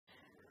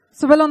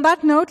So, well, on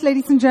that note,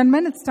 ladies and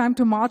gentlemen, it's time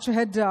to march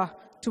ahead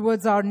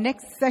towards our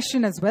next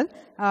session as well.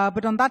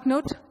 But on that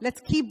note, let's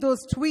keep those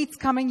tweets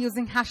coming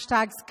using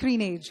hashtag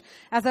 #ScreenAge.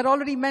 As I'd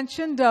already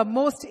mentioned,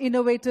 most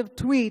innovative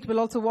tweet will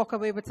also walk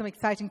away with some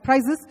exciting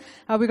prizes.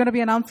 We're going to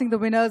be announcing the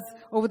winners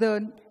over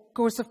the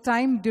course of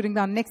time during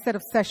our next set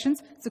of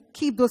sessions. So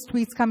keep those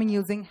tweets coming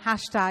using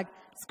hashtag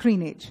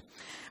 #ScreenAge.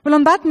 Well,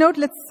 on that note,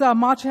 let's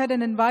march ahead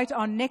and invite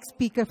our next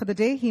speaker for the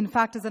day. He, in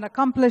fact, is an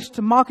accomplished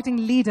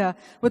marketing leader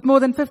with more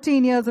than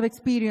 15 years of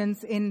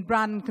experience in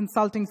brand and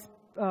consulting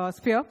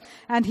sphere.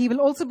 And he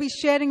will also be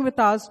sharing with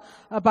us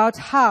about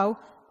how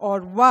or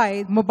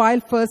why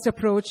mobile-first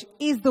approach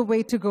is the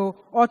way to go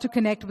or to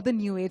connect with the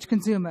new age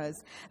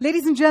consumers.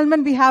 Ladies and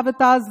gentlemen, we have with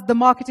us the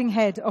marketing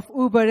head of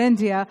Uber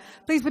India.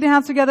 Please put your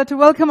hands together to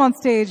welcome on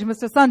stage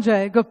Mr.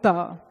 Sanjay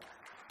Gupta.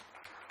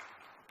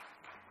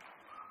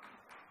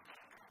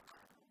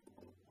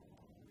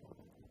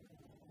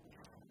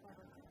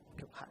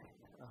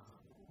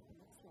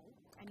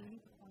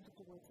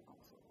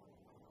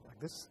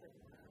 This?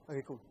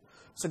 Okay, cool.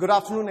 So good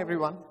afternoon,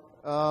 everyone.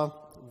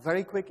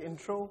 Very quick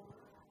intro.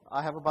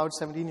 I have about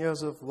 17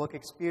 years of work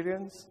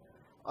experience.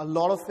 A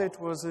lot of it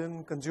was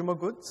in consumer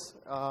goods,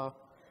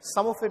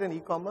 some of it in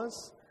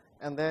e-commerce,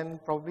 and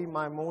then probably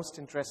my most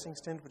interesting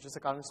stint, which is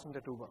the current stint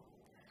at Uber.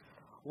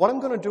 What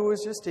I'm going to do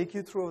is just take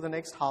you through over the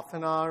next half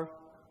an hour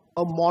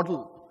a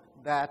model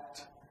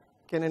that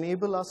can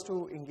enable us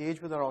to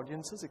engage with our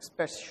audiences,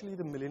 especially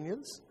the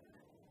millennials,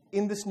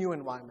 in this new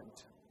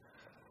environment.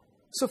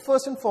 So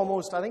first and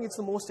foremost, I think it's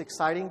the most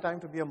exciting time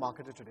to be a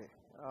marketer today.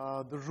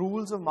 The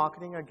rules of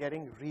marketing are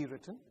getting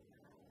rewritten,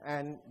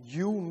 and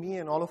you, me,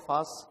 and all of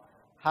us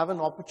have an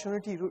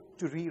opportunity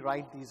to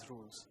rewrite these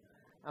rules.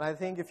 And I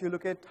think if you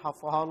look at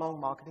for how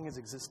long marketing has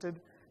existed,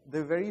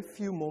 there are very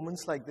few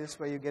moments like this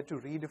where you get to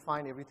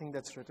redefine everything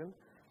that's written.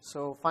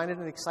 So find it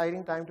an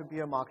exciting time to be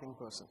a marketing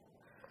person.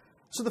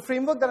 So the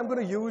framework that I'm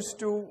going to use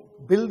to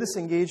build this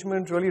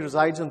engagement really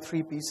resides on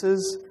three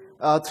pieces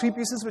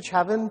which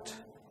haven't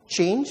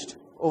changed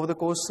over the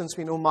course since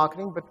we know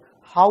marketing, but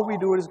how we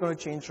do it is going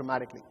to change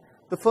dramatically.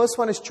 The first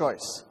one is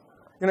choice.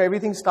 You know,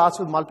 everything starts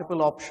with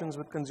multiple options,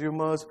 with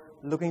consumers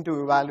looking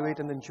to evaluate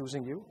and then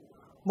choosing you.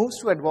 Moves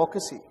to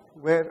advocacy,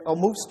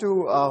 moves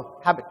to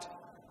habit,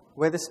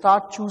 where they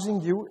start choosing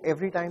you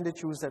every time they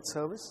choose that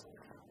service.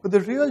 But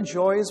the real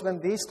joy is when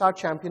they start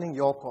championing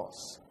your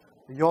cause,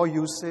 your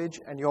usage,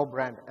 and your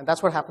brand. And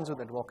that's what happens with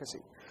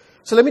advocacy.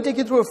 So let me take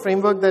you through a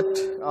framework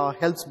that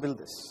helps build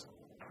this.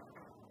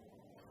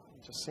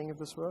 Just seeing if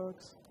this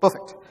works.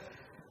 Perfect.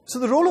 So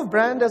the role of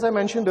brand, as I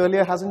mentioned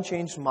earlier, hasn't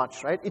changed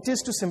much, right? It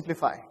is to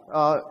simplify.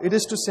 It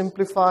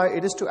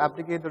is to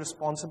abdicate the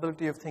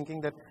responsibility of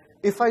thinking that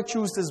if I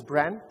choose this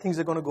brand, things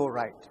are going to go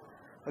right.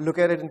 Look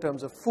at it in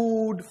terms of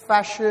food,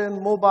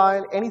 fashion,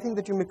 mobile, anything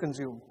that you may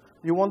consume.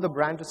 You want the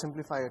brand to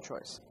simplify your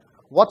choice.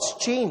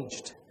 What's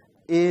changed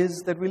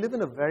is that we live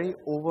in a very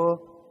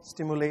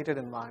overstimulated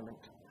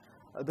environment.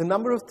 The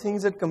number of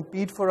things that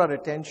compete for our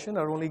attention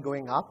are only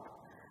going up.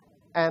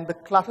 And the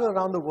clutter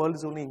around the world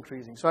is only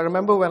increasing. So I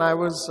remember when I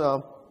was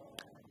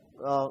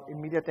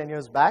in media 10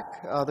 years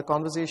back, the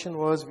conversation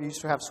was we used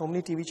to have so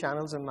many TV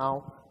channels, and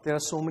now there are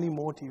so many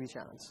more TV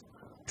channels.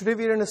 Today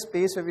we're in a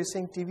space where we're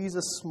saying TV is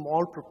a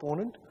small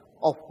proponent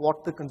of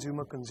what the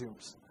consumer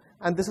consumes.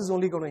 And this is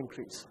only going to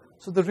increase.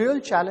 So the real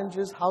challenge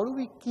is how do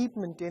we keep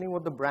maintaining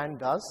what the brand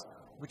does,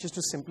 which is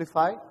to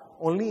simplify,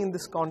 only in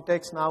this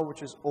context now,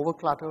 which is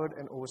overcluttered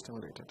and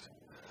overstimulated.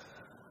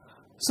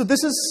 So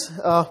this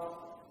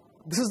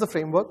is the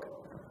framework.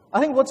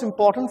 I think what's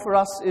important for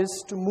us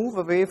is to move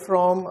away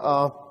from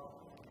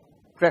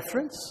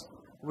preference,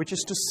 which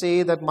is to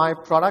say that my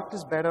product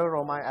is better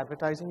or my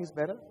advertising is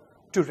better,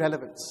 to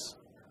relevance,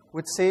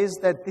 which says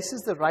that this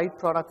is the right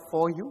product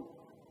for you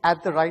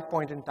at the right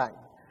point in time.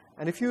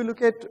 And if you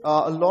look at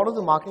a lot of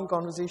the marketing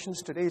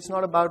conversations today, it's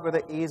not about whether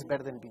A is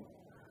better than B.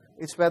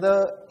 It's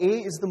whether A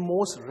is the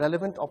most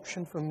relevant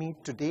option for me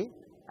today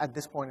at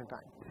this point in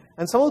time.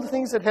 And some of the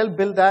things that help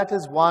build that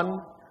is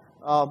one,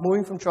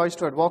 moving from choice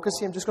to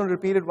advocacy. I'm just going to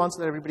repeat it once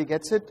so that everybody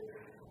gets it.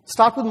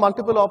 Start with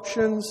multiple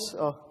options,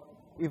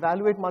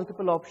 evaluate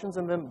multiple options,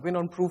 and then win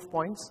on proof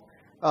points.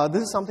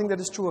 This is something that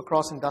is true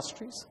across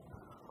industries.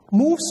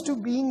 Moves to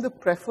being the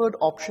preferred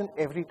option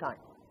every time.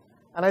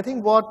 And I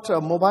think what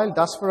mobile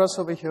does for us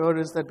over here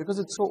is that because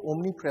it's so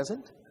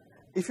omnipresent,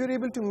 if you're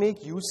able to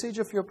make usage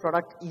of your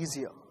product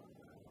easier,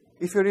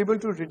 if you're able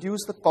to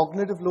reduce the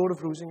cognitive load of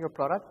using your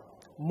product,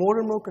 more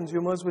and more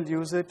consumers will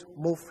use it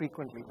more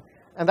frequently.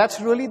 And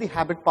that's really the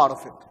habit part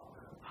of it.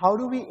 How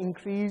do we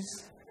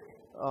increase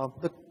or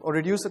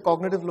reduce the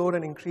cognitive load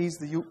and increase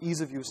the ease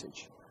of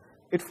usage?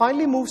 It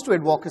finally moves to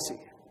advocacy,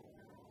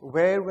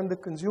 where when the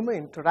consumer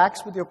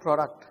interacts with your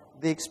product,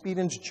 they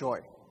experience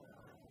joy.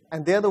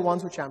 And they're the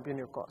ones who champion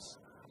your cause.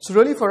 So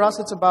really for us,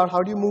 it's about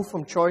how do you move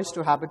from choice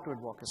to habit to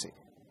advocacy.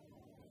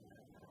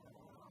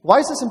 Why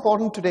is this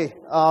important today?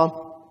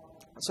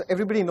 So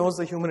everybody knows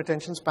the human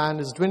attention span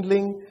is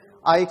dwindling.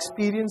 I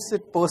experience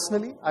it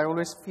personally. I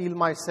always feel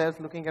myself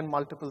looking at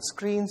multiple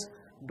screens,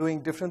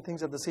 doing different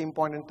things at the same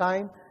point in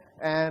time.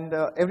 And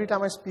every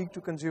time I speak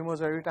to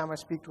consumers, or every time I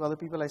speak to other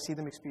people, I see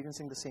them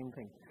experiencing the same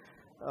thing.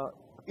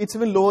 It's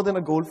even lower than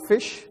a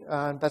goldfish,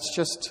 and that's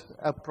just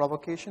a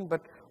provocation.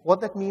 But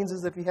what that means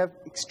is that we have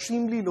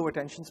extremely low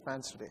attention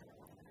spans today.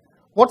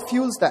 What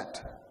fuels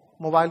that?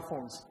 Mobile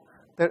phones.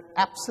 They're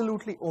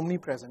absolutely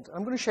omnipresent.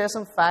 I'm going to share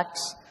some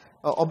facts.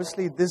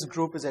 Obviously, this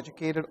group is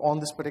educated on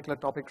this particular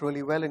topic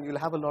really well, and you'll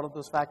have a lot of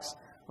those facts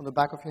on the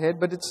back of your head.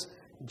 But it's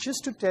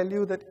just to tell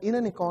you that in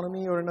an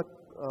economy or in a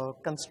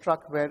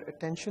construct where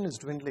attention is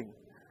dwindling,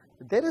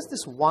 there is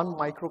this one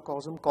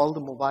microcosm called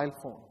the mobile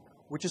phone,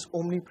 which is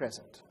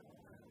omnipresent,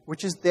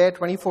 which is there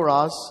 24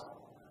 hours,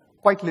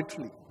 quite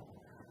literally.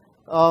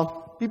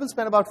 People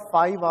spend about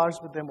 5 hours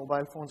with their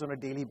mobile phones on a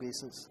daily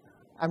basis.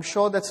 I'm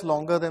sure that's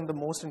longer than the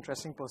most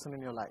interesting person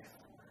in your life.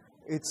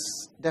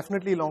 It's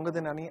definitely longer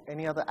than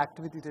any other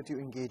activity that you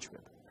engage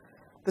with.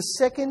 The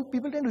second,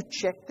 people tend to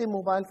check their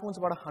mobile phones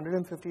about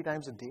 150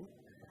 times a day.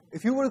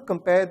 If you were to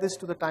compare this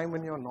to the time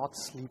when you're not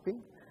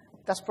sleeping,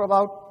 that's for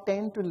about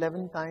 10 to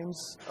 11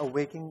 times a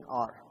waking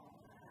hour.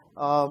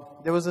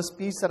 There was a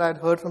speech that I had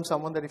heard from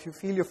someone that if you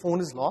feel your phone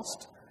is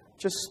lost,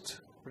 just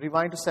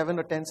rewind to 7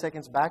 or 10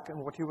 seconds back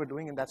and what you were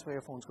doing, and that's where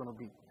your phone's going to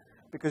be,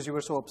 because you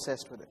were so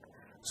obsessed with it.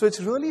 So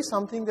it's really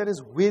something that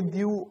is with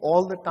you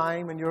all the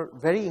time, and you're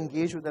very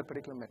engaged with that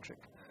particular metric.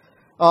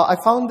 I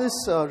found this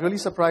really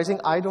surprising.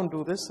 I don't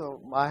do this,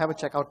 so I have a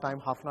checkout time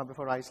half an hour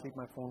before I sleep.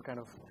 My phone kind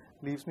of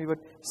leaves me. But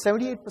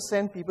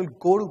 78% people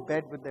go to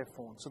bed with their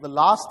phone. So the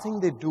last thing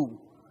they do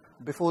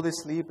before they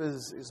sleep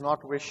is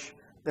not wish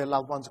their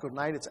loved ones good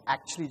night. It's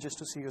actually just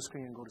to see your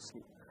screen and go to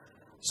sleep.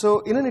 So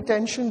in an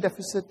attention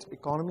deficit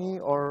economy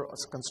or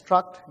a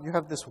construct, you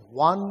have this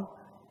one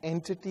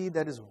entity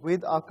that is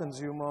with our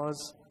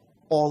consumers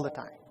all the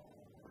time.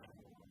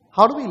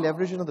 How do we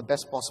leverage it in the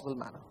best possible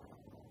manner?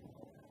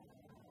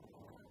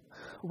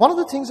 One of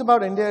the things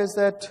about India is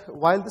that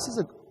while this is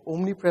an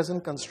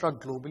omnipresent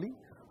construct globally,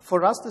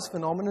 for us this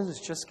phenomenon is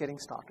just getting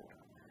started.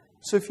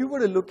 So if you were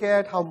to look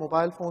at how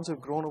mobile phones have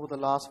grown over the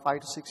last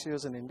 5 to 6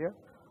 years in India,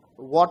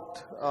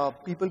 what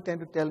people tend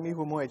to tell me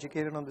who are more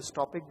educated on this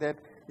topic, that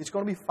it's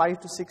going to be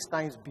 5 to 6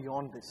 times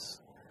beyond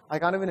this. I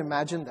can't even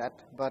imagine that,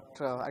 but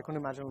I can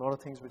imagine a lot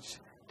of things which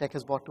tech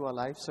has brought to our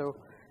life. So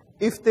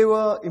if they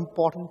were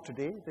important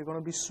today, they're going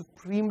to be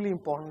supremely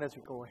important as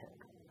we go ahead.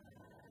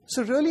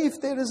 So really, if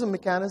there is a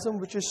mechanism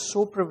which is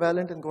so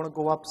prevalent and going to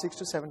go up 6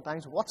 to 7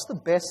 times, what's the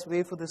best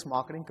way for this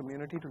marketing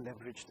community to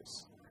leverage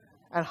this?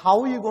 And how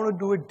are you going to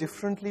do it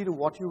differently to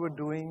what you were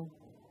doing,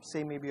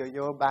 say, maybe a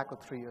year back or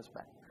 3 years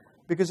back?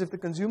 Because if the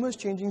consumer is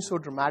changing so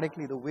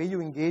dramatically, the way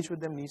you engage with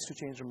them needs to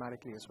change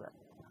dramatically as well.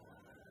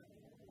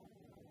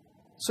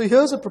 So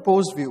here's a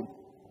proposed view.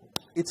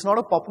 It's not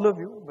a popular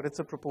view, but it's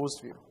a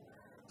proposed view.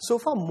 So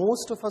far,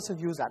 most of us have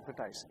used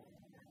advertising.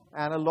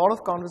 And a lot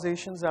of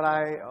conversations that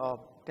I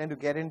tend to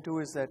get into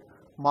is that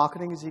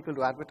marketing is equal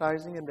to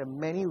advertising, and there are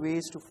many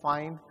ways to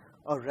find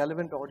a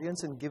relevant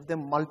audience and give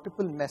them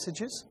multiple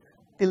messages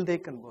till they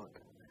convert.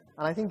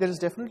 And I think there is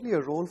definitely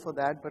a role for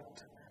that,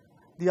 but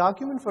the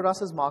argument for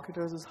us as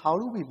marketers is how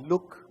do we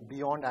look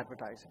beyond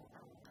advertising,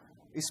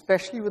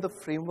 especially with a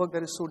framework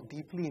that is so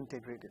deeply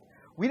integrated.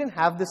 We didn't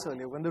have this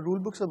earlier. When the rule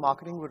books of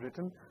marketing were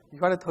written, you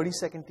had a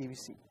 30-second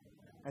TVC.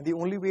 And the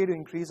only way to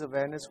increase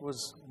awareness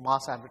was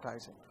mass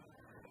advertising.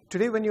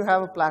 Today, when you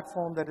have a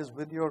platform that is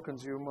with your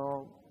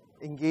consumer,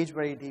 engaged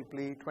very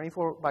deeply,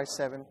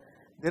 24/7,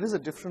 there is a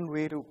different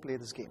way to play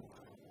this game.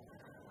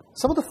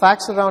 Some of the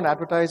facts around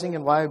advertising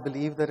and why I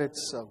believe that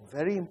it's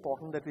very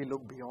important that we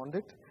look beyond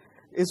it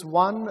is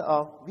one,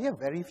 we have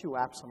very few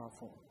apps on our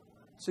phone.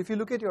 So if you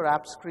look at your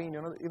app screen,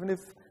 even if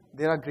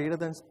there are greater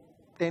than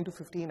 10 to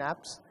 15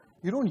 apps,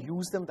 you don't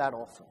use them that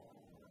often.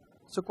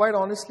 So quite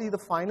honestly, the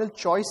final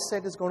choice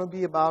set is going to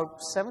be about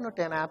 7 or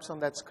 10 apps on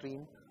that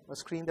screen, a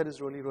screen that is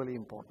really, really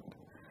important.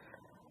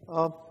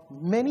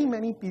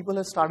 Many people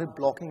have started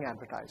blocking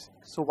advertising.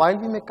 So while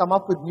we may come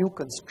up with new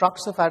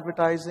constructs of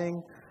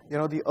advertising,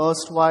 the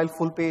erstwhile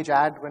full-page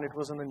ad when it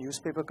was in the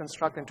newspaper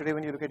construct, and today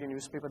when you look at your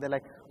newspaper, there are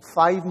like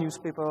 5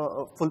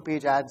 newspaper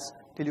full-page ads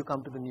till you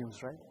come to the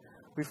news, right?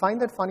 We find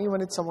that funny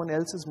when it's someone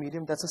else's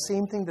medium. That's the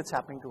same thing that's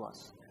happening to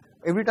us.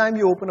 Every time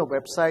you open a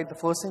website, the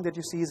first thing that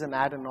you see is an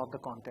ad and not the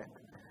content.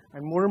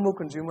 And more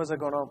consumers are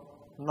going to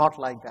not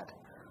like that.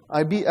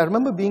 I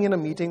remember being in a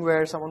meeting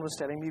where someone was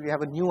telling me we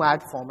have a new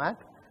ad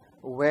format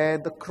where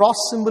the cross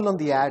symbol on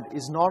the ad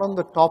is not on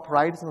the top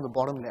right, it's on the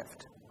bottom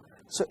left.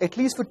 So at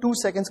least for 2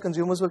 seconds,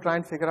 consumers will try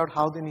and figure out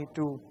how they need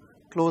to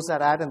close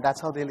that ad, and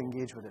that's how they'll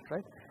engage with it,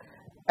 right?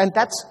 And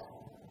that's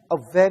a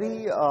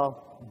very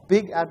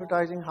big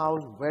advertising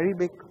house, very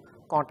big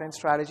content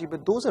strategy,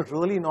 but those are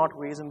really not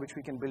ways in which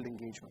we can build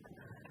engagement.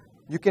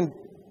 You can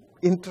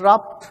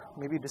interrupt,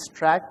 maybe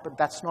distract, but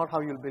that's not how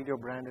you'll build your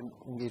brand and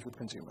engage with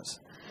consumers.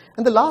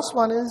 And the last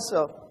one is,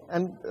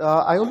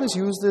 I always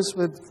use this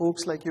with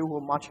folks like you who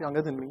are much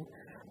younger than me.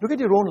 Look at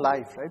your own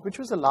life, right? Which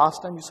was the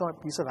last time you saw a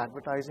piece of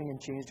advertising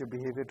and changed your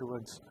behavior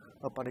towards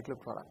a particular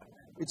product?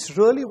 It's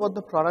really what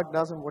the product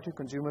does and what your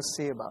consumers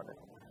say about it.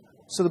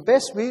 So the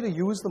best way to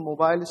use the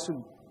mobile is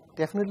to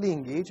definitely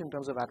engage in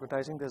terms of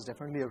advertising. There's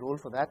definitely a role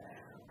for that.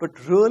 But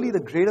really,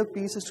 the greater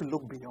piece is to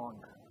look beyond.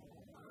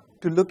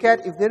 To look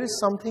at if there is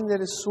something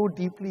that is so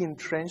deeply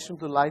entrenched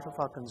into the life of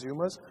our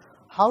consumers,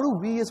 how do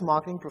we as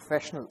marketing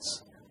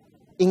professionals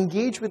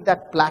engage with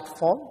that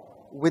platform,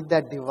 with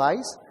that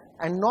device,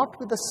 and not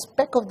with the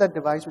spec of that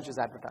device, which is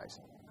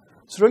advertising.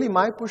 So really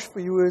my push for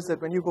you is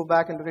that when you go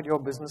back and look at your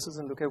businesses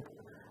and look at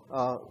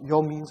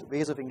your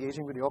ways of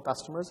engaging with your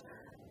customers,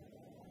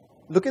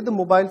 look at the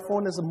mobile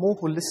phone as a more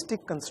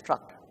holistic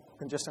construct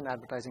than just an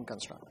advertising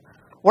construct.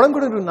 What I'm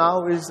going to do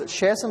now is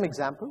share some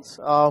examples.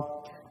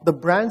 The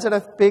brands that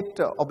I've picked,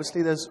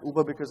 obviously there's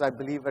Uber because I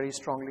believe very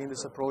strongly in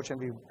this approach and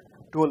we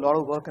do a lot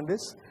of work on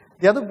this.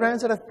 The other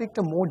brands that I've picked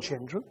are more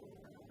general.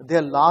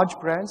 They're large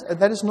brands, and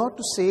that is not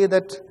to say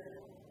that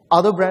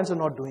other brands are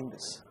not doing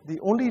this. The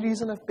only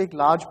reason I've picked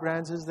large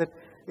brands is that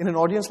in an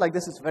audience like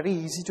this, it's very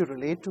easy to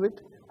relate to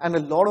it, and a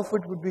lot of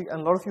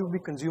you would be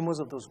consumers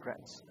of those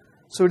brands.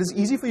 So it is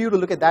easy for you to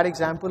look at that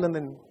example and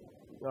then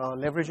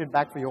leverage it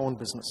back for your own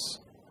business.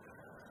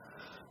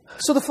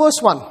 So the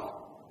first one,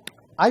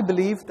 I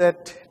believe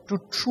that to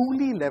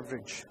truly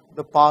leverage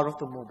the power of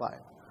the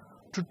mobile,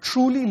 to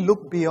truly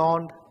look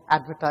beyond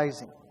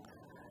advertising,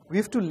 we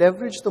have to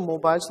leverage the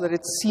mobile so that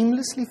it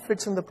seamlessly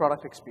fits in the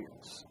product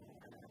experience.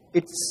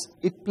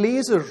 It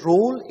plays a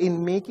role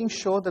in making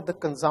sure that the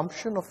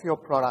consumption of your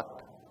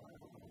product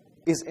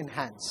is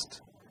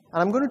enhanced.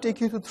 And I'm going to take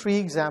you through 3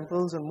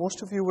 examples, and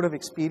most of you would have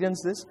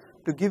experienced this,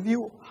 to give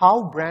you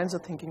how brands are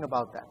thinking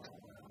about that.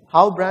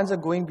 How brands are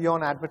going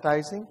beyond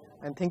advertising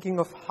and thinking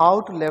of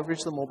how to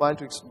leverage the mobile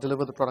to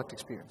deliver the product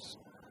experience.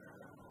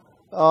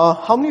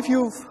 How many of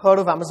you have heard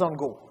of Amazon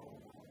Go?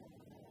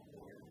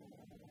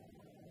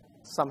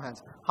 Some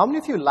hands. How many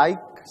of you like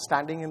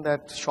standing in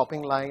that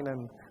shopping line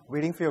and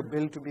waiting for your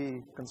bill to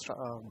be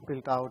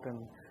built out?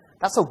 And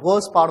that's the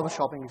worst part of a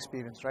shopping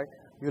experience, right?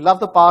 You love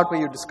the part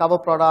where you discover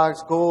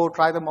products, go,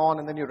 try them on,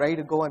 and then you're ready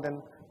to go, and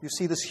then you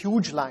see this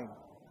huge line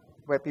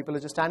where people are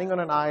just standing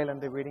on an aisle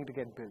and they're waiting to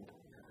get billed.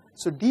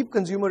 So deep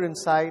consumer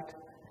insight,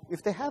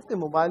 if they have their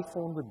mobile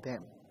phone with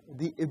them,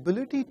 the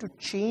ability to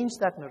change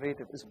that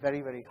narrative is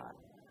very, very high.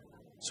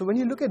 So when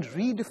you look at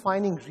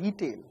redefining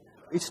retail,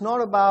 it's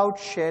not about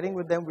sharing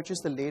with them which is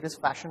the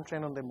latest fashion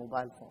trend on their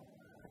mobile phone.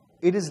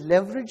 It is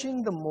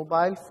leveraging the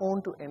mobile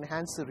phone to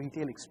enhance the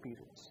retail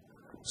experience.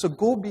 So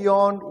go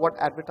beyond what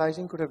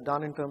advertising could have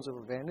done in terms of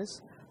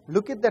awareness.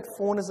 Look at that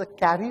phone as a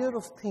carrier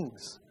of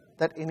things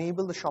that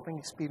enable the shopping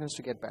experience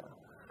to get better.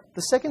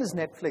 The second is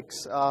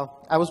Netflix.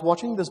 I was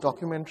watching this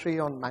documentary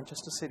on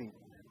Manchester City,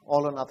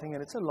 All or Nothing,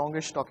 and it's a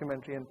longish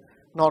documentary, and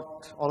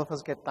not all of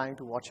us get time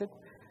to watch it.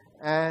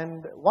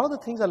 And one of the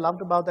things I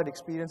loved about that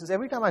experience is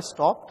every time I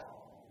stopped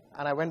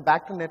and I went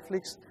back to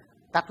Netflix,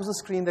 that was the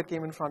screen that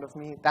came in front of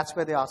me. That's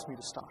where they asked me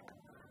to start.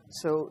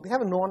 So they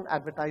have a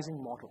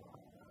non-advertising model.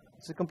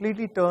 So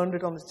completely turned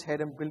it on its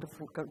head and built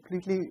a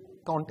completely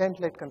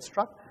content-led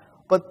construct.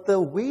 But the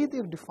way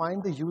they've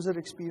defined the user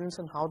experience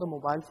and how the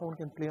mobile phone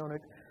can play on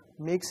it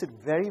makes it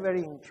very,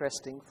 very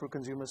interesting for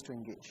consumers to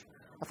engage.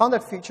 I found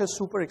that feature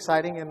super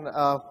exciting, and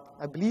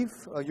I believe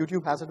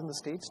YouTube has it in the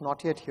States,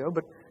 not yet here,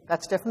 but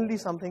that's definitely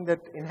something that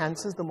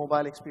enhances the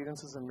mobile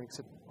experiences and makes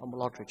it a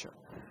lot richer.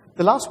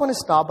 The last one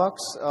is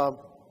Starbucks.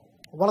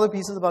 One of the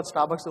pieces about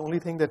Starbucks, the only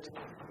thing that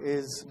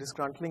is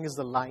disgruntling is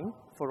the line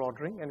for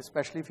ordering, and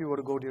especially if you were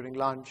to go during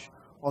lunch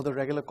or the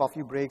regular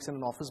coffee breaks in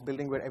an office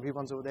building where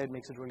everyone's over there, it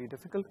makes it really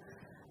difficult.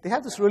 They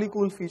have this really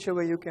cool feature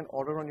where you can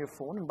order on your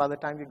phone, and by the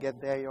time you get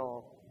there,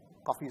 your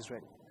coffee is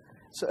ready.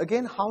 So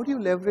again, how do you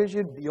leverage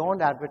it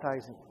beyond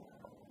advertising?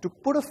 To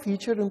put a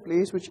feature in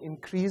place which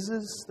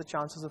increases the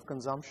chances of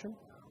consumption,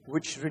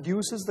 which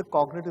reduces the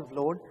cognitive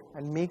load,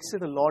 and makes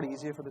it a lot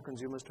easier for the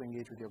consumers to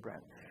engage with your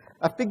brand.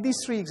 I've picked these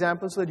 3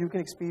 examples so that you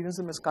can experience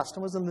them as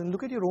customers, and then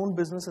look at your own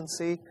business and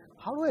say,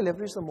 how do I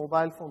leverage the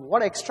mobile phone?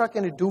 What extra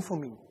can it do for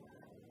me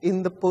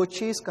in the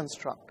purchase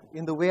construct,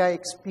 in the way I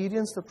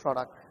experience the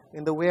product,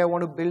 in the way I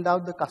want to build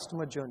out the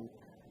customer journey,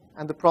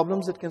 and the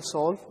problems it can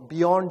solve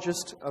beyond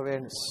just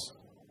awareness.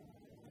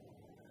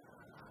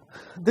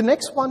 The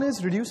next one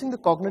is reducing the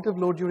cognitive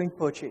load during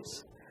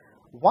purchase.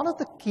 One of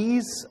the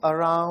keys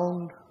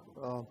around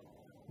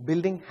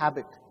building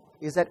habit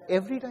is that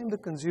every time the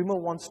consumer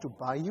wants to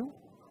buy you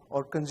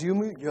or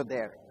consume you, you're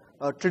there.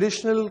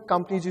 Traditional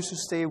companies used to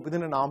stay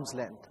within an arm's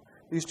length.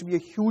 There used to be a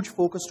huge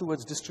focus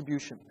towards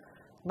distribution.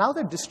 Now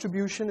that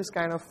distribution is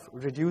kind of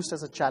reduced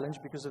as a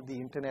challenge because of the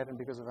internet and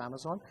because of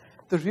Amazon,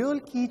 the real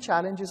key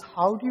challenge is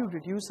how do you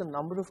reduce the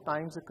number of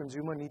times the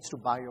consumer needs to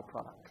buy your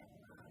product?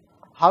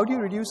 How do you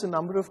reduce the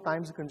number of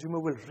times the consumer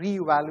will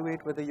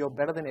reevaluate whether you're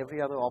better than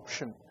every other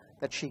option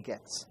that she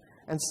gets?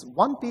 And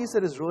one piece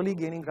that is really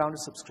gaining ground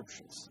is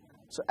subscriptions.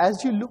 So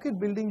as you look at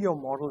building your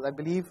model, I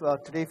believe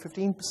today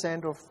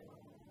 15% of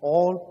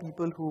all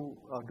people who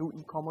do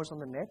e-commerce on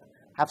the net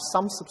have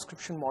some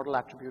subscription model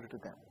attributed to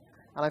them.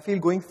 And I feel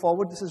going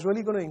forward, this is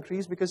really going to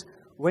increase because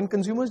when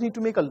consumers need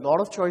to make a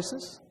lot of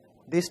choices,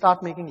 they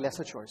start making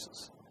lesser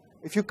choices.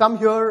 If you come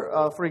here,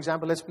 for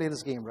example, let's play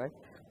this game, right?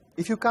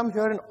 If you come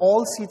here and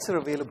all seats are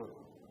available,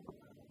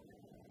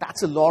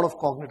 That's a lot of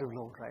cognitive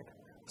load, right?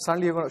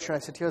 Suddenly you're going to, should I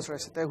sit here, should I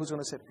sit there, who's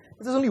going to sit?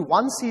 If there's only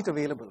one seat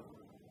available,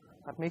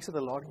 that makes it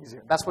a lot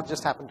easier. That's what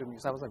just happened to me.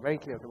 So I was like very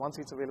clear, if the one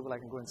seat's available, I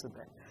can go and sit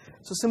there.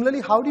 So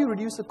similarly, how do you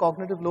reduce the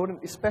cognitive load,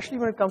 and especially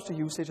when it comes to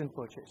usage and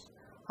purchase?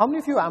 How many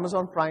of you are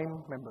Amazon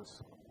Prime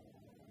members?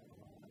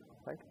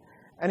 Right?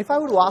 And if I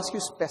were to ask you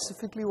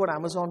specifically what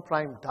Amazon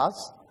Prime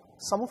does,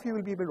 some of you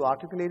will be able to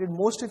articulate it.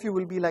 Most of you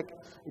will be like,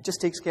 it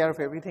just takes care of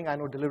everything. I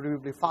know delivery will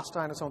be faster.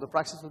 I know some of the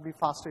prices will be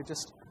faster. It's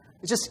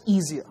just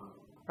easier.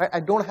 Right? I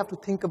don't have to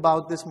think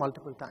about this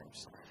multiple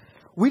times.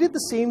 We did the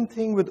same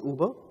thing with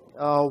Uber.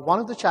 One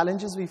of the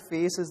challenges we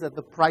face is that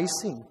the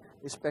pricing,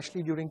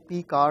 especially during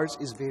peak hours,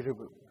 is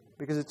variable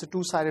because it's a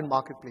two-sided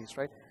marketplace,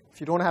 right? If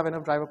you don't have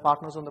enough driver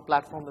partners on the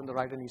platform, then the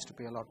rider needs to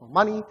pay a lot more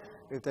money.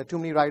 If there are too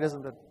many riders,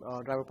 then the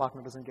driver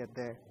partner doesn't get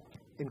their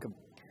income.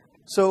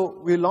 So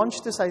we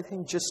launched this, I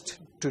think, just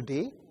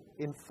today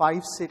in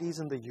 5 cities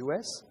in the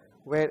US,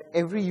 where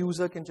every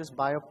user can just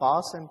buy a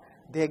pass and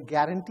they're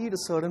guaranteed a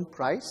certain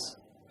price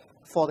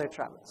for their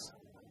travels.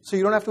 So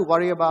you don't have to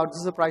worry about, this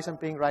is the price I'm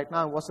paying right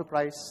now, and what's the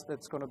price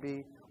that's going to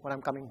be when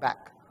I'm coming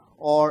back.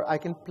 Or I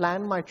can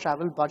plan my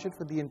travel budget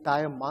for the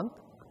entire month,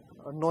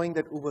 knowing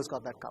that Uber's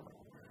got that covered.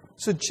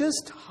 So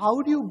just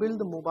how do you build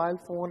the mobile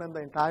phone and the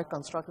entire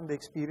construct and the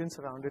experience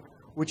around it,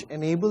 which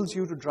enables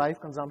you to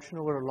drive consumption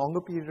over a longer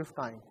period of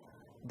time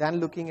than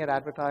looking at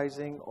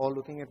advertising or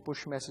looking at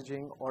push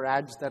messaging or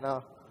ads that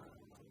are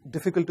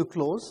difficult to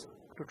close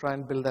to try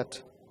and build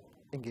that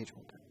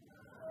engagement.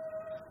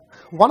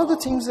 One of the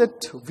things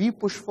that we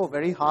push for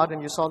very hard,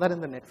 and you saw that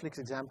in the Netflix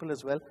example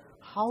as well,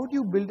 how do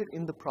you build it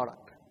in the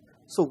product?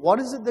 So what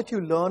is it that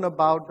you learn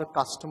about the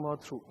customer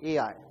through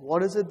AI?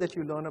 What is it that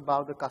you learn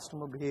about the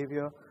customer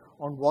behavior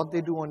on what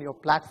they do on your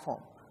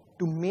platform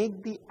to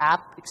make the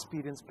app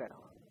experience better?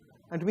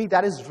 And to me,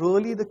 that is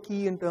really the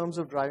key in terms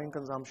of driving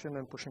consumption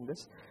and pushing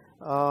this.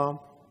 Can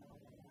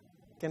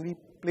we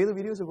play the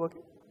video? Is it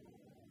working?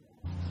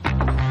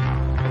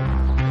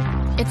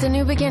 It's a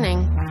new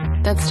beginning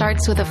that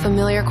starts with a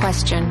familiar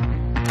question.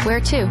 Where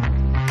to?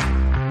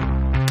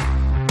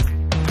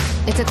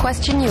 It's a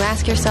question you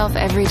ask yourself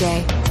every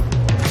day.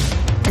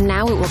 And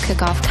now it will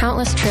kick off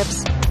countless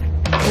trips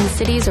in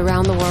cities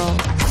around the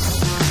world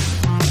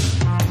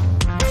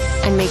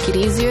and make it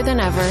easier than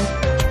ever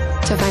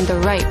to find the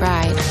right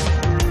ride.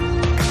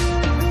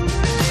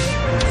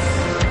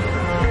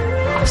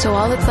 So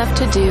all that's left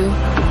to do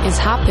is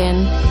hop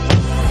in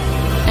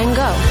and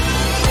go.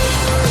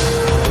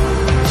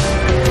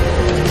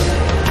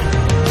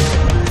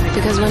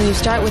 Because when you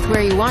start with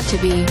where you want to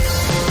be,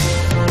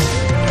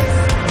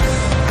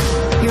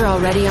 you're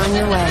already on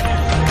your way.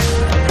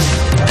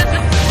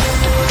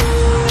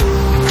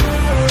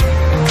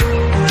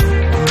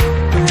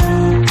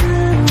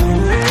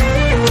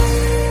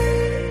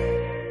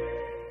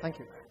 Thank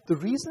you. The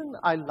reason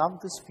I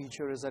love this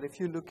feature is that if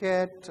you look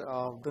at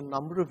the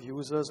number of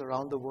users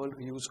around the world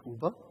who use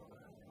Uber,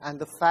 and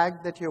the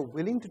fact that you're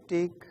willing to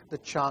take the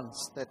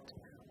chance that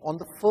on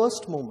the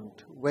first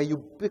moment where you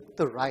pick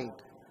the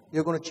ride,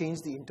 you're going to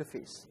change the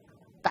interface.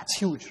 That's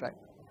huge, right?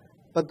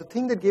 But the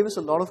thing that gave us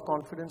a lot of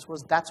confidence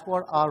was that's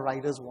what our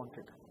riders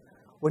wanted.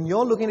 When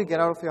you're looking to get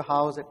out of your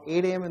house at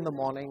 8 a.m. in the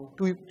morning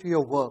to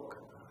your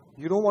work,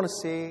 you don't want to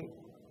say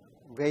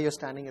where you're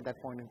standing at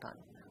that point in time.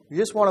 You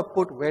just want to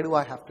put, where do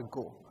I have to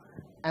go?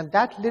 And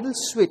that little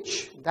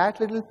switch,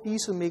 that little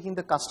piece of making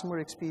the customer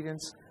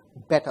experience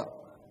better,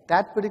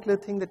 that particular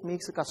thing that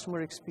makes the customer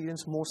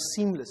experience more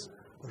seamless,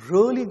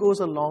 really goes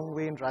a long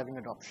way in driving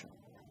adoption.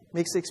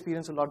 Makes the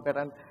experience a lot better.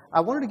 And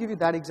I wanted to give you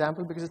that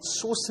example because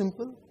it's so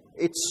simple,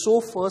 it's so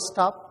first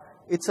up,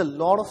 it's a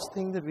lot of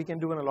things that we can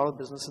do in a lot of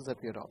businesses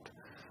that we adopt.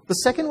 The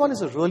second one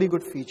is a really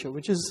good feature,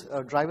 which is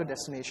driver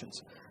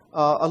destinations.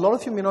 A lot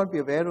of you may not be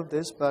aware of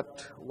this,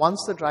 but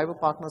once the driver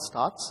partner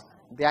starts,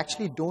 they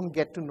actually don't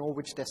get to know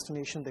which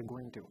destination they're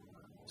going to.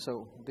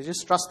 So they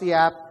just trust the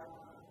app,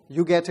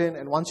 you get in,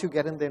 and once you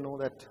get in, they know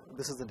that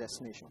this is the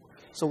destination.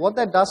 So what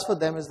that does for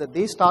them is that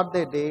they start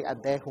their day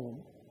at their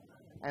home,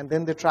 and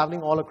then they're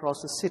traveling all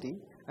across the city,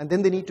 and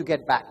then they need to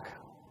get back,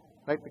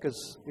 right?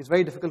 Because it's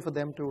very difficult for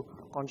them to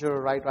conjure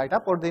a ride right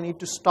up, or they need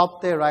to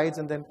stop their rides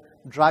and then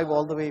drive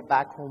all the way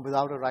back home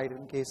without a ride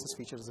in case this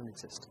feature doesn't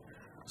exist.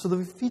 So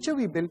the feature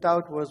we built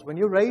out was when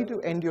you're ready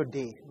to end your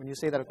day, when you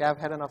say that, okay, I've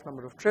had enough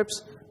number of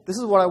trips, this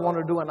is what I want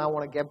to do and I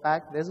want to get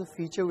back, there's a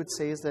feature which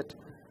says that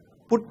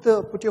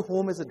put your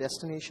home as a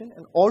destination,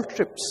 and all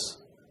trips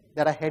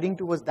that are heading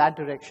towards that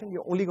direction,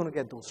 you're only going to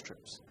get those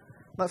trips.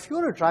 Now, if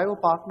you're a driver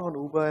partner on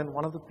Uber, and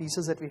one of the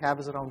pieces that we have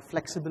is around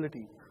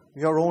flexibility,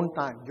 your own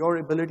time, your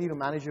ability to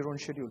manage your own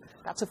schedule,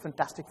 that's a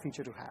fantastic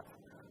feature to have.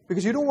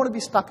 Because you don't want to be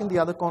stuck in the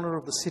other corner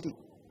of the city,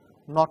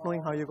 not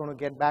knowing how you're going to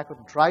get back or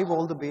drive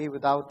all the way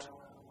without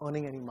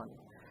earning any money.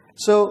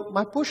 So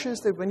my push is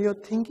that when you're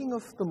thinking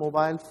of the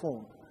mobile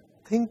phone,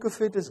 think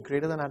of it as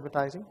greater than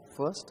advertising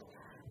first.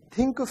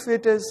 Think of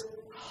it as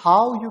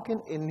how you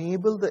can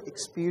enable the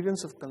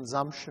experience of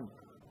consumption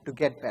to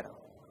get better.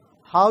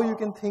 How you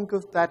can think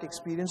of that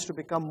experience to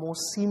become more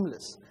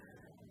seamless.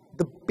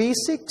 The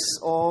basics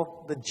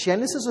or the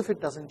genesis of it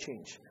doesn't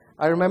change.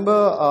 I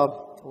remember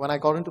when I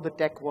got into the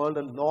tech world,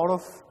 a lot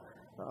of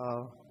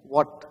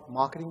what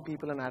marketing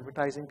people and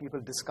advertising people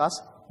discuss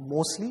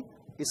mostly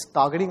is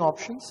targeting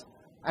options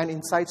and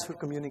insights for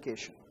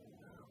communication.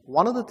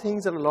 One of the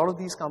things that a lot of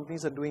these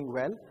companies are doing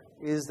well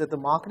is that the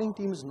marketing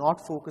team is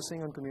not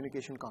focusing on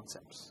communication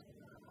concepts.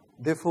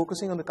 They're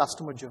focusing on the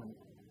customer journey.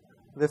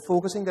 They're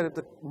focusing that if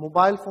the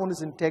mobile phone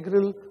is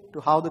integral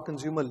to how the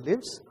consumer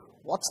lives,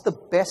 what's the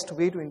best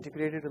way to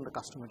integrate it in the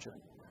customer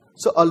journey?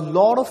 So a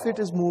lot of it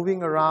is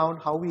moving around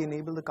how we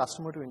enable the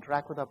customer to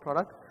interact with our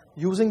product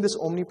using this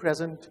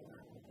omnipresent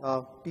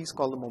piece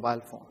called the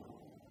mobile phone.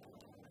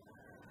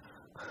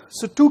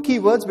 So 2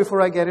 keywords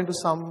before I get into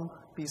some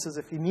pieces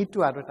if we need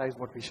to advertise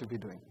what we should be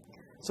doing.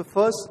 So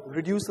first,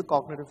 reduce the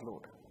cognitive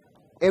load.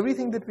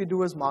 Everything that we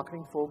do as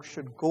marketing folks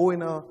should go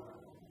in a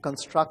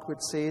construct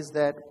which says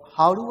that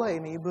how do I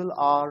enable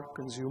our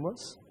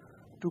consumers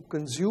to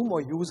consume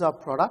or use our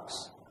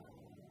products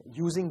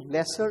using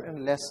lesser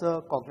and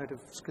lesser cognitive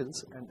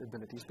skills and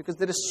abilities. Because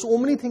there is so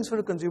many things for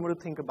a consumer to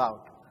think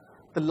about.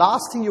 The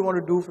last thing you want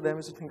to do for them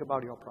is to think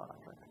about your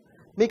product. Right?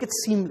 Make it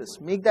seamless.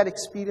 Make that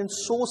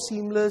experience so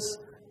seamless.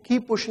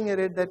 Keep pushing at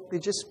it that it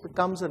just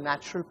becomes a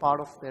natural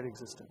part of their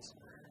existence.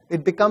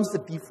 It becomes the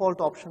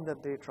default option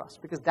that they trust.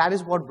 Because that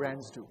is what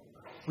brands do.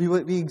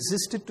 We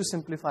existed to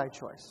simplify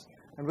choice.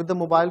 And with the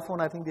mobile phone,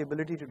 I think the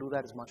ability to do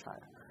that is much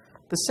higher.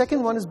 The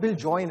second one is build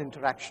joy in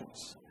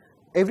interactions.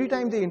 Every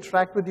time they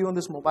interact with you on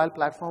this mobile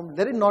platform,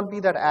 let it not be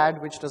that ad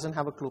which doesn't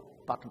have a click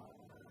button.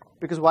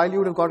 Because while you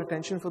would have got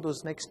attention for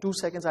those next 2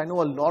 seconds, I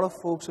know a lot of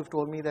folks who have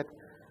told me that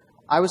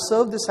I was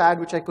served this ad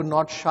which I could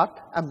not shut.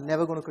 I'm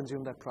never going to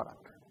consume that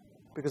product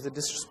because it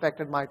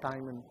disrespected my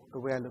time and the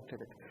way I looked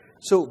at it.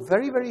 So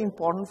very, very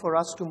important for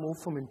us to move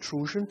from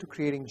intrusion to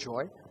creating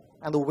joy.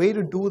 And the way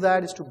to do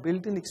that is to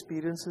build in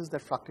experiences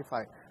that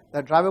fructify.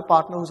 That driver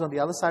partner who's on the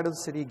other side of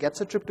the city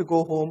gets a trip to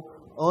go home,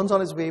 earns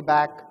on his way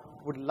back,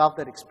 would love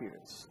that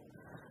experience.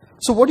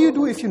 So what do you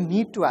do if you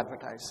need to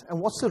advertise?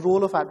 And what's the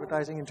role of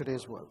advertising in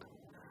today's world?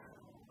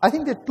 I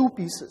think there are 2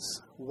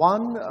 pieces.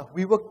 One,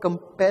 we were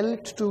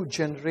compelled to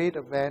generate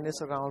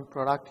awareness around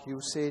product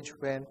usage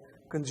when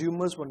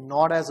consumers were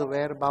not as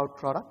aware about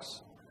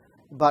products.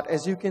 But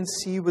as you can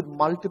see with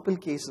multiple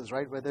cases,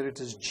 right, whether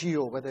it is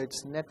Jio, whether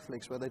it's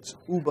Netflix, whether it's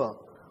Uber,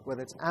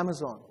 whether it's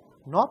Amazon,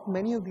 not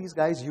many of these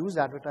guys used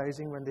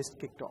advertising when they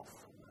kicked off.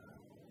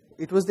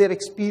 It was their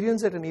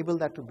experience that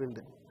enabled that to build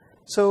in.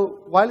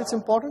 So while it's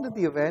important at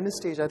the awareness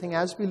stage, I think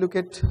as we look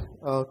at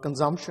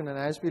consumption and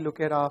as we look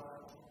at our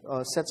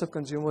sets of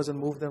consumers and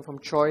move them from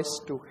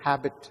choice to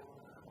habit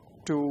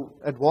to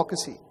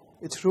advocacy,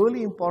 it's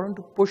really important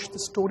to push the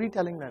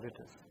storytelling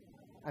narrative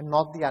and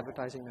not the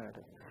advertising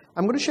narrative.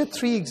 I'm going to share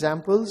 3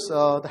 examples.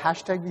 The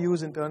hashtag we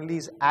use internally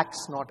is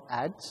acts, not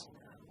ads.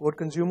 What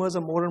consumers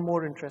are more and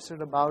more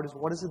interested about is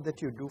what is it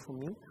that you do for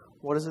me?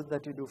 What is it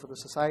that you do for the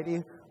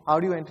society? How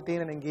do you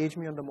entertain and engage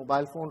me on the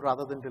mobile phone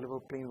rather than deliver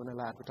plain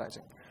vanilla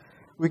advertising?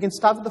 We can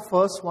start with the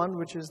first one,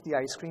 which is the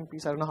ice cream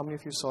piece. I don't know how many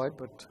of you saw it,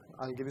 but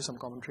I'll give you some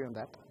commentary on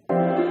that.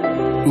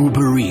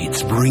 Uber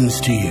Eats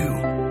brings to you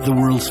the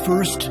world's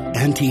first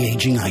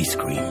anti-aging ice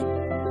cream.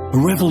 A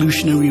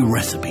revolutionary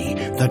recipe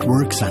that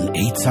works on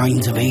 8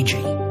 signs of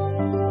aging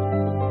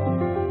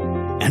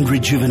and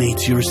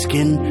rejuvenates your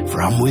skin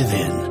from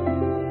within.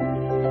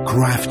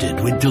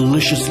 Crafted with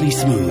deliciously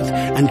smooth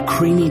and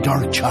creamy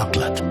dark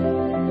chocolate,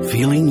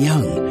 feeling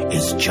young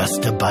is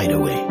just a bite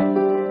away.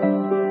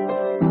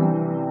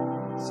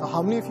 So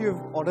how many of you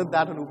have ordered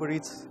that on Uber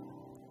Eats?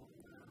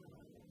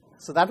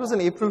 So that was an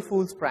April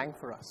Fool's prank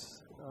for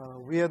us.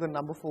 We are the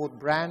number 4th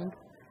brand.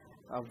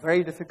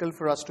 Very difficult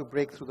for us to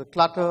break through the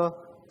clutter.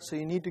 So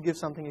you need to give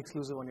something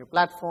exclusive on your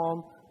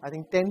platform. I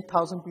think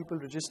 10,000 people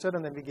registered,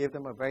 and then we gave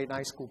them a very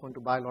nice coupon to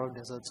buy a lot of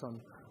desserts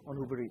on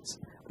Uber Eats.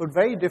 But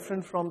very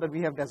different from that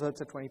we have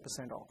desserts at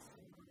 20% off,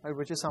 right,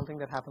 which is something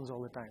that happens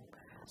all the time.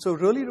 So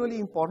really, really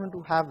important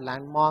to have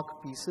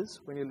landmark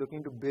pieces when you're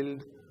looking to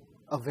build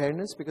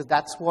awareness, because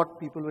that's what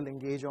people will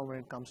engage on when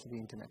it comes to the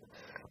internet.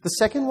 The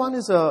second one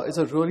is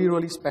a really,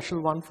 really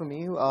special one for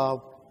me.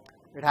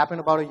 It happened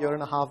about a year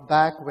and a half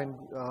back when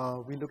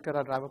we looked at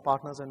our driver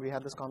partners and we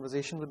had this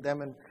conversation with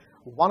them. And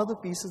one of the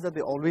pieces that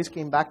they always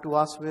came back to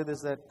us with is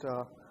that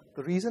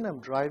the reason I'm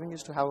driving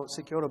is to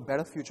secure a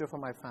better future for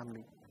my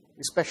family,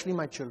 especially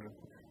my children.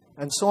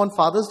 And so on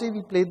Father's Day,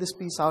 we played this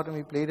piece out and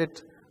we played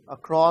it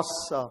across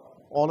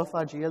all of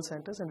our GL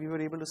centers, and we were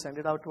able to send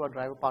it out to our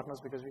driver partners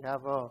because we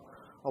have a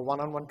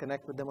one-on-one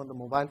connect with them on the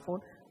mobile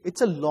phone.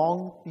 It's a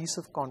long piece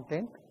of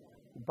content,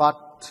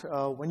 but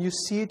when you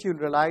see it, you'll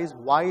realize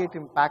why it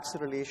impacts the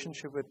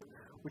relationship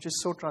which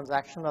is so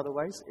transactional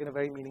otherwise, in a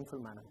very meaningful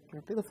manner. Can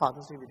you play the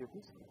Father's Day video,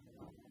 please?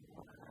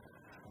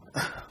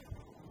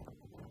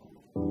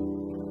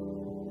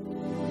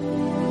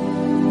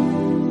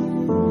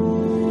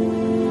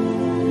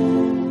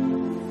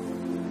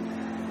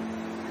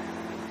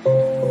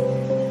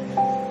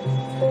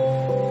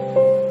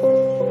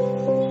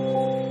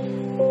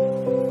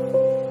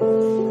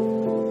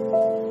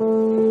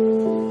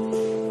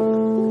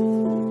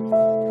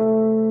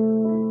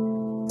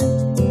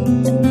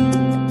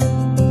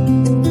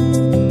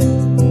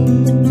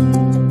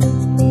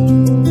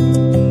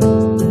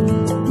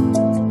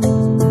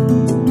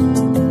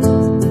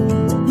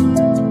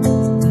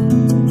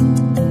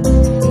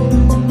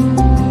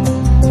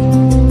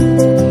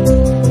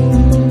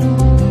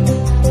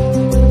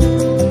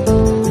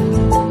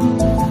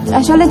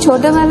 আসলে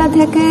ছোটবেলা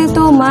থেকে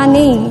তো মা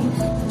নেই।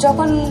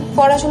 যখন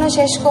পড়াশোনা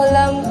শেষ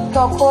করলাম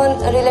তখন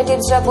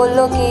রিলেটিভসরা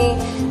বললো কি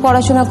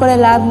পড়াশোনা করে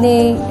লাভ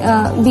নেই,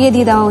 বিয়ে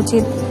দিয়ে দেওয়া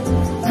উচিত।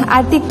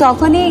 আর ঠিক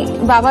তখনই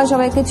বাবা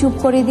সবাইকে চুপ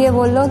করে দিয়ে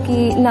বললো কি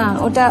না,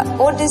 ওটা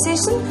ওর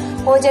ডিসিশন,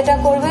 ও যেটা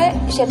করবে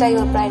সেটাই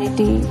ওর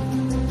প্রায়োরিটি।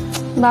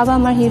 बाबा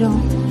हमारा हीरो।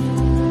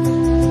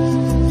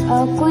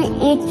 कोई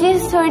एक चीज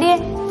छोड़िए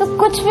तो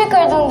कुछ भी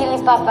कर दूंगी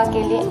पापा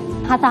के लिए।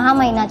 हा 6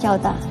 महिन्याचा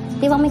होता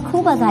तेव्हा मी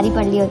खूप आजारी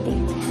पडली होती.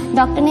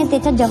 डॉक्टरने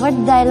त्याच्या जवळ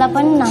जायला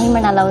पण नाही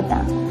म्हणाला होता.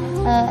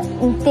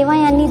 तेव्हा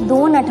यांनी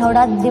 2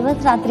 आठवडा दिवस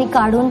रात्री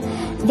काढून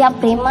ज्या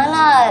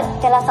प्रेमाला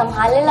त्याला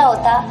सांभाळलेला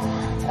होता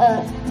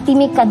ती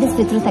मी कधीच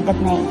विसरू शकत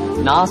नाही.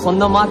 நான்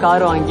சொந்தமா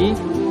கார் வாங்கி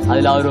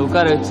அதுல அவர்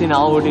உட்கார வச்சு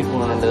நான் ஓட்டிட்டு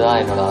போகணுன்றதுதான்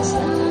என்னோட ஆசை.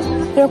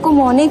 এরকম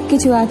অনেক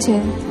কিছু আছে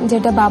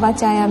যেটা বাবা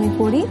চায় আমি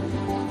করি,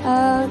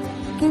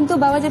 কিন্তু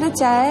বাবা যেটা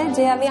চায়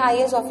যে আমি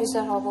আইএএস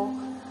অফিসার হব,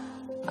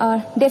 আর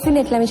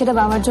ডেফিনেটলি আমি সেটা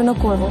বাবার জন্য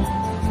করব।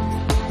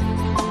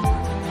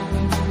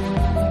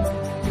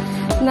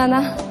 না না,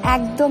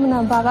 একদম না,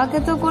 বাবাকে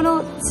তো কোনো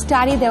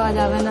স্টারই দেওয়া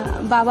যাবে না,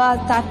 বাবা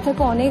তার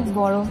থেকে অনেক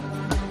বড়।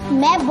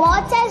 मैं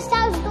बहुत सारे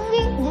स्टार्स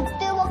दूंगी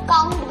जितने वो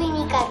काउंट भी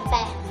नहीं करता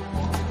है।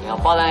 என்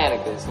அப்பா தான்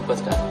எனக்கு super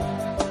star.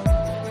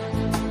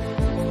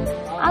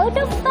 Out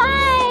of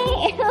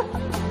 5.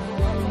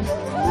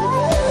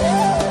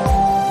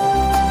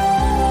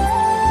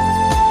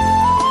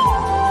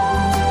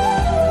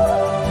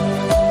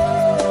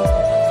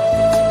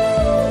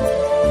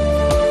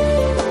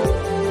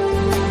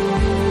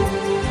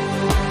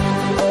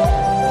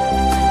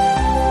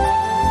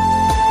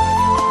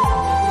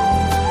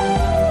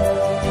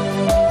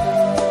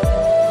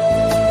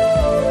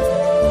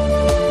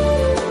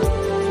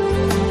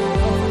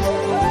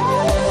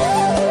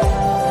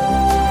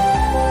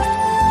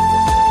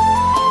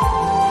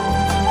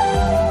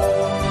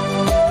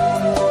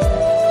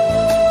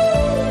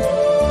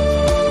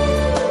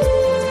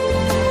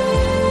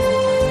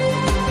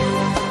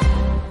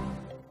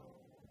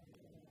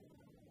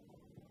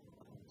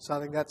 So I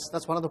think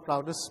that's one of the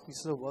proudest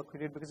pieces of work we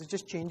did, because it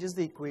just changes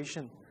the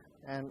equation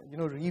and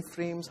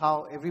reframes how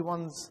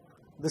everyone's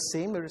the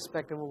same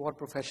irrespective of what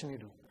profession you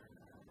do.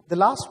 The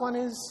last one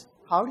is,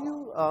 how do you?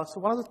 So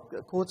one of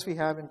the quotes we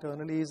have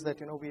internally is that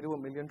we do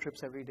 1 million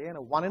trips every day, and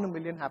a 1 in a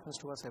million happens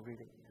to us every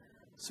day.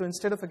 So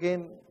instead of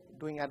again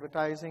doing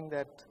advertising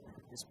that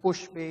is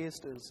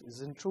push-based, is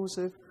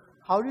intrusive,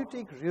 how do you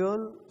take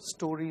real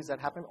stories that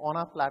happen on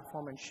our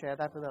platform and share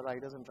that with our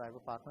riders and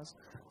driver partners?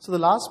 So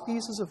the last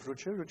piece is of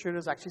Ruchir. Ruchir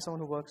is actually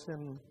someone who works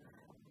in,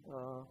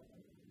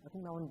 I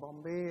think now in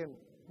Bombay and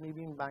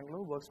maybe in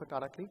Bangalore, works for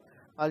Tata Click.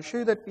 I'll show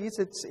you that piece.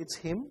 It's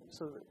him.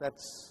 So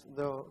that's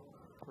the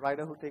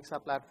rider who takes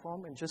our platform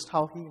and just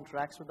how he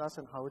interacts with us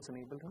and how it's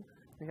enabled him.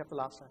 We have the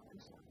last slide,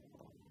 please.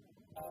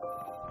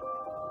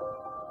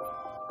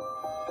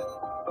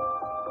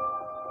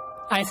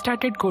 I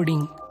started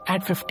coding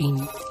at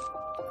 15.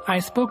 I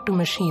spoke to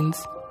machines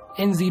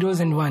in zeros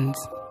and ones.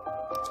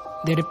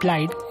 They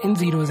replied in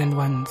zeros and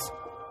ones.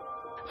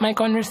 My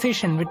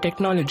conversation with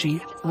technology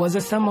was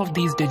a sum of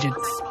these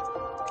digits.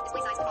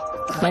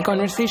 My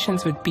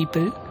conversations with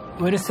people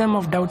were a sum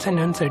of doubts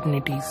and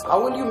uncertainties. How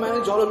will you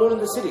manage all alone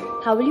in the city?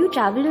 How will you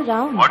travel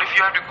around? What if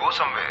you have to go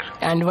somewhere?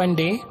 And one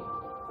day,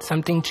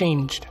 something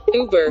changed.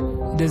 Uber.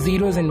 The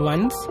zeros and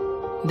ones,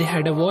 they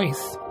had a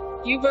voice.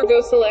 Uber go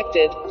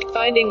selected.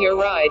 Finding your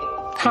ride.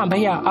 हाँ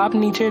भैया, आप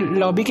नीचे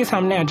lobby के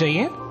सामने आ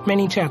जाइए, मैं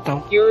नीचे आता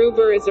हूँ. Your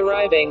Uber is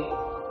arriving.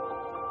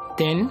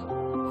 Then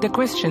the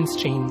questions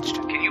changed.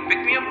 Can you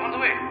pick me up on the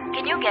way?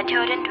 Can you get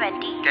here in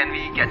 20? Can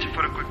we catch it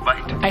for a quick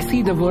bite? I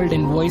see the world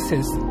in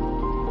voices.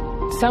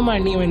 Some are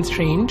new and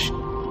strange,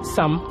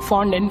 some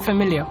fond and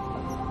familiar.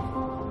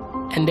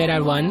 And there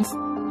are ones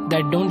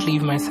that don't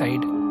leave my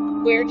side.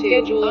 Where to?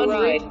 Schedule a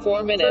ride.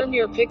 4 minutes. Confirm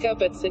your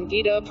pickup at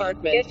Sangeeta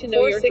Apartment. Get to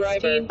know your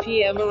driver. 4:16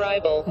 p.m.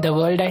 arrival. The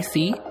world I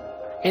see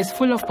is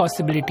full of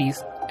possibilities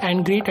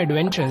and great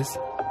adventures.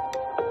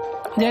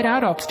 There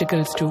are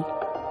obstacles too,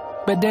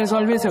 but there's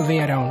always a way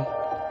around,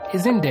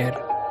 isn't there?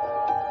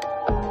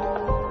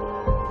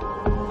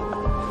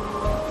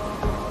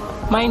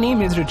 My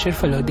name is Ruchir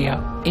Falodia.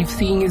 If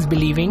seeing is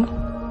believing,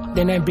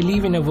 then I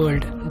believe in a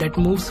world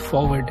that moves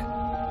forward.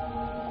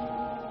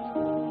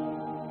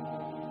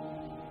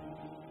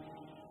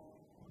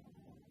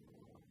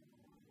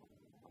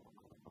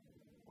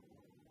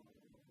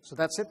 So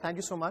that's it. Thank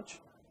you so much.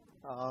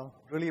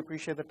 Really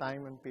appreciate the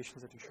time and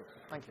patience that you showed.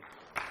 Thank you.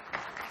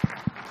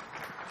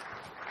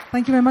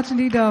 Thank you very much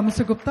indeed,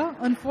 Mr. Gupta.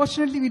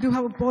 Unfortunately, we do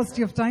have a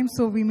paucity of time,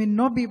 so we may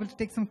not be able to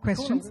take some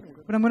questions.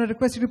 But I'm going to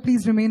request you to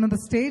please remain on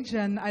the stage.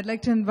 And I'd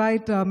like to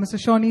invite Mr.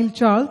 Shawneel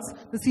Charles,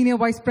 the Senior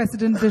Vice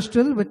President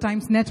Digital with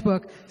Times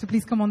Network, to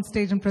please come on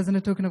stage and present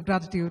a token of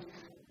gratitude.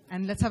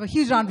 And let's have a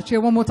huge round of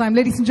cheer one more time,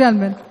 ladies and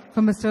gentlemen,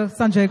 for Mr.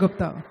 Sanjay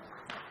Gupta.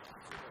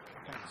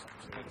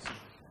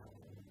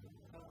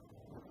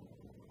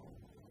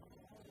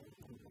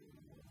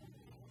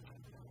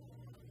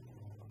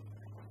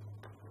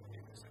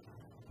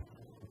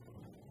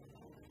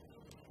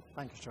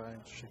 Thank you, Joy.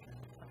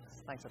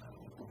 Thanks, Anna.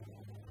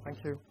 Thank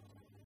you.